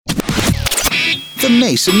The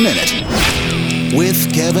Mason Minute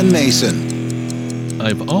with Kevin Mason.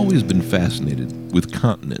 I've always been fascinated with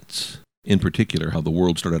continents. In particular, how the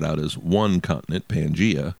world started out as one continent,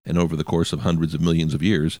 Pangaea, and over the course of hundreds of millions of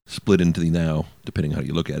years, split into the now, depending how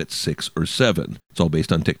you look at it, 6 or 7. It's all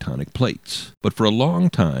based on tectonic plates. But for a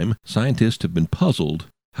long time, scientists have been puzzled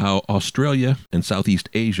how Australia and Southeast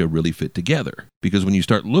Asia really fit together. Because when you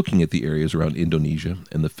start looking at the areas around Indonesia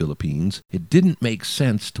and the Philippines, it didn't make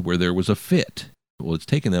sense to where there was a fit. Well, it's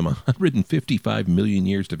taken them 155 million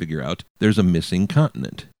years to figure out there's a missing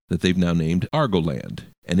continent that they've now named Argoland.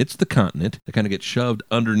 And it's the continent that kind of gets shoved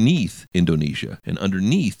underneath Indonesia and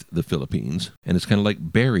underneath the Philippines, and it's kind of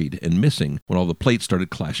like buried and missing when all the plates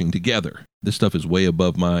started clashing together. This stuff is way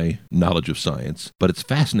above my knowledge of science, but it's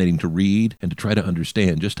fascinating to read and to try to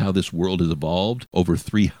understand just how this world has evolved over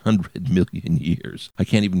 300 million years. I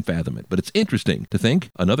can't even fathom it, but it's interesting to think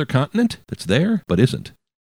another continent that's there but isn't.